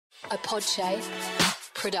A Podshape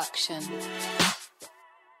production.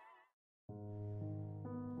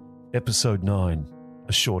 Episode 9,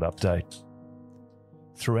 a short update.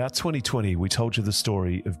 Throughout 2020, we told you the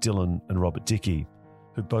story of Dylan and Robert Dickey,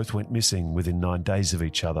 who both went missing within 9 days of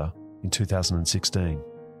each other in 2016.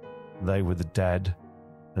 They were the dad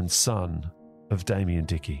and son of Damien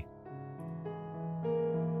Dickey.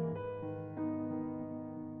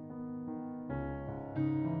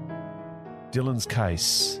 Dylan's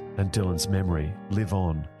case and Dylan's memory live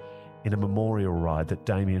on in a memorial ride that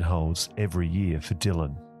Damien holds every year for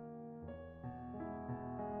Dylan.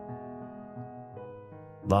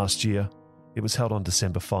 Last year, it was held on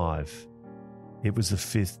December 5. It was the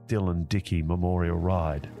 5th Dylan Dickey Memorial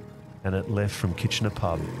Ride, and it left from Kitchener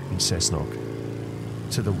Pub in Cessnock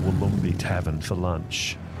to the Wollumbi Tavern for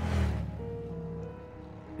lunch.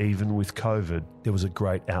 Even with COVID, there was a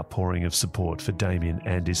great outpouring of support for Damien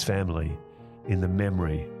and his family in the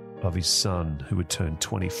memory of his son, who would turn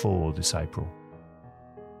 24 this April.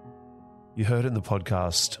 You heard in the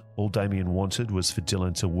podcast, all Damien wanted was for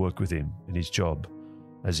Dylan to work with him in his job,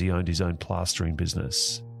 as he owned his own plastering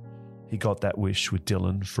business. He got that wish with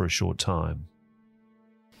Dylan for a short time.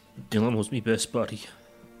 Dylan was my best buddy.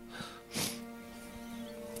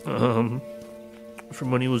 From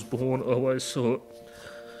when he was born, I always thought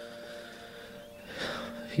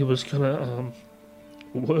he was gonna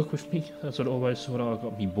work with me. That's what I always thought. I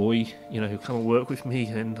got me boy, he'll come and work with me,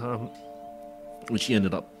 and which he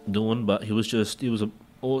ended up doing. But he was an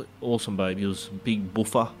awesome baby. He was a big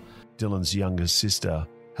buffer. Dylan's younger sister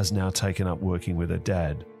has now taken up working with her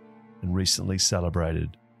dad and recently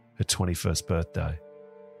celebrated her 21st birthday.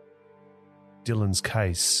 Dylan's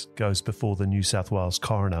case goes before the New South Wales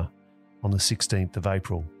coroner on the 16th of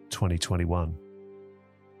April 2021.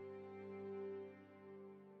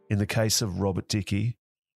 In the case of Robert Dickey,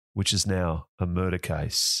 which is now a murder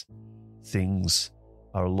case, things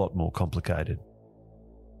are a lot more complicated.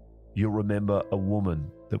 You'll remember a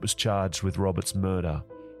woman that was charged with Robert's murder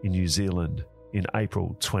in New Zealand in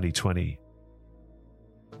April 2020.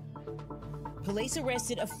 Police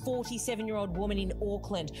arrested a 47-year-old woman in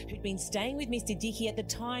Auckland who'd been staying with Mr. Dickey at the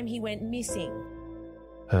time he went missing.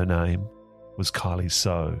 Her name was Kylie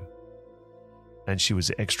So, and she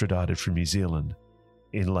was extradited from New Zealand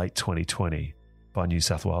in late 2020 by New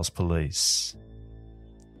South Wales Police.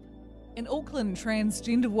 An Auckland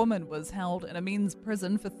transgender woman was held in a men's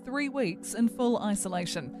prison for 3 weeks in full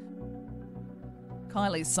isolation.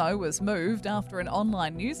 Kylie So was moved after an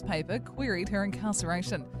online newspaper queried her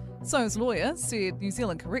incarceration. So's lawyer said New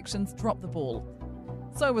Zealand Corrections dropped the ball.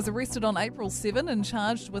 So was arrested on April 7 and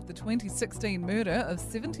charged with the 2016 murder of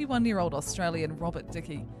 71-year-old Australian Robert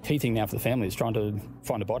Dickey. Key thing now for the family is trying to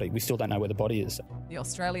find a body. We still don't know where the body is. The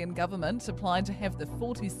Australian government applied to have the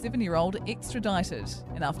 47-year-old extradited,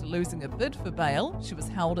 and after losing a bid for bail, she was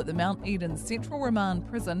held at the Mount Eden Central Remand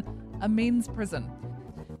Prison, a men's prison.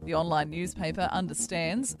 The online newspaper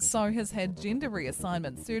understands So has had gender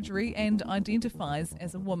reassignment surgery and identifies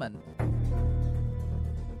as a woman.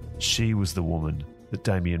 She was the woman that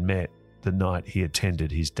Damien met the night he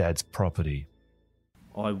attended his dad's property.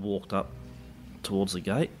 I walked up towards the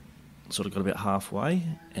gate, sort of got about halfway,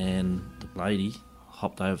 and the lady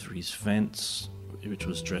hopped over his fence, which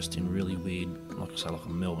was dressed in really weird, like I say, like a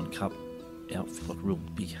Melbourne Cup outfit, like a real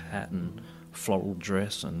big hat and floral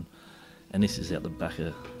dress, and this is out the back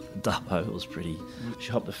of Dubbo. It was pretty.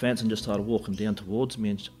 She hopped the fence and just started walking down towards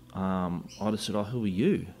me, and I just said, "Oh, who are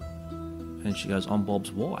you?" And she goes, "I'm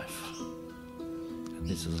Bob's wife." And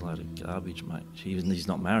this is a load of garbage, mate. He's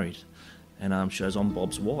not married. And she goes, "I'm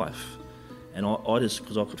Bob's wife." And I just,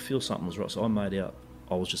 because I could feel something was right, so I made out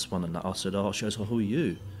I was just wondering. I said, "Oh," she goes, "Oh, who are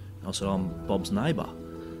you?" And I said, "I'm Bob's neighbour."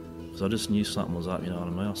 Because I just knew something was up, you know what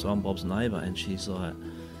I mean? I said, "I'm Bob's neighbour." And she's like,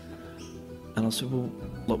 and I said, "Well,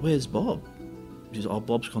 like, where's Bob?" She's like, "Oh,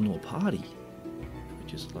 Bob's gone to a party,"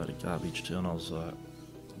 which is a load of garbage too. And I was like,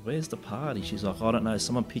 "Where's the party?" She's like, "I don't know,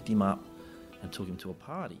 someone picked him up and took him to a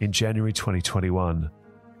party." In January 2021,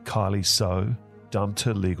 Kylie So dumped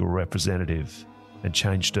her legal representative and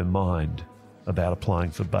changed her mind about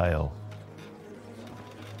applying for bail.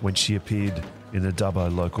 When she appeared in the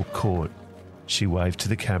Dubbo local court, she waved to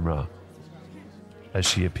the camera as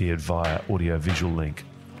she appeared via audio-visual link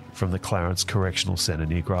from the Clarence Correctional Centre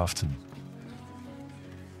near Grafton.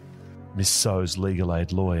 Miss So's legal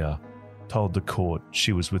aid lawyer told the court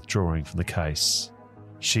she was withdrawing from the case.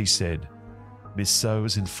 She said, "Miss So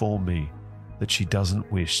has informed me that she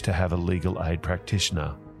doesn't wish to have a legal aid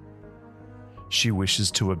practitioner. She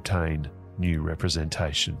wishes to obtain new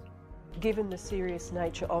representation." Given the serious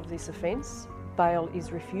nature of this offence, bail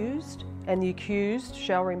is refused and the accused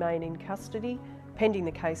shall remain in custody pending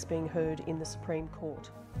the case being heard in the Supreme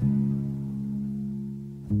Court.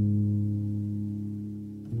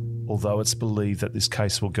 Although it's believed that this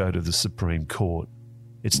case will go to the Supreme Court,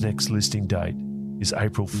 its next listing date is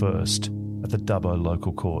April 1st at the Dubbo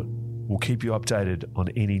Local Court. We'll keep you updated on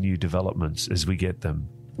any new developments as we get them,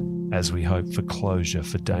 as we hope for closure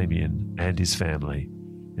for Damien and his family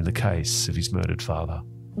in the case of his murdered father.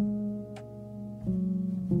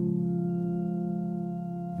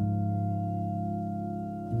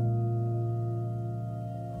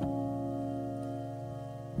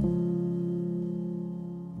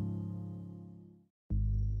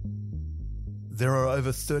 There are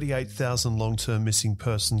over 38,000 long-term missing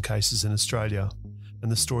person cases in Australia,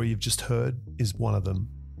 and the story you've just heard is one of them.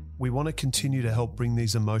 We want to continue to help bring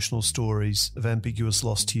these emotional stories of ambiguous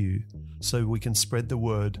loss to you so we can spread the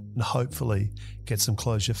word and hopefully get some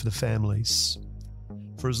closure for the families.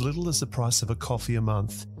 For as little as the price of a coffee a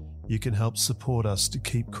month, you can help support us to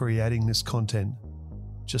keep creating this content.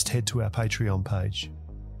 Just head to our Patreon page.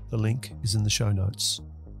 The link is in the show notes.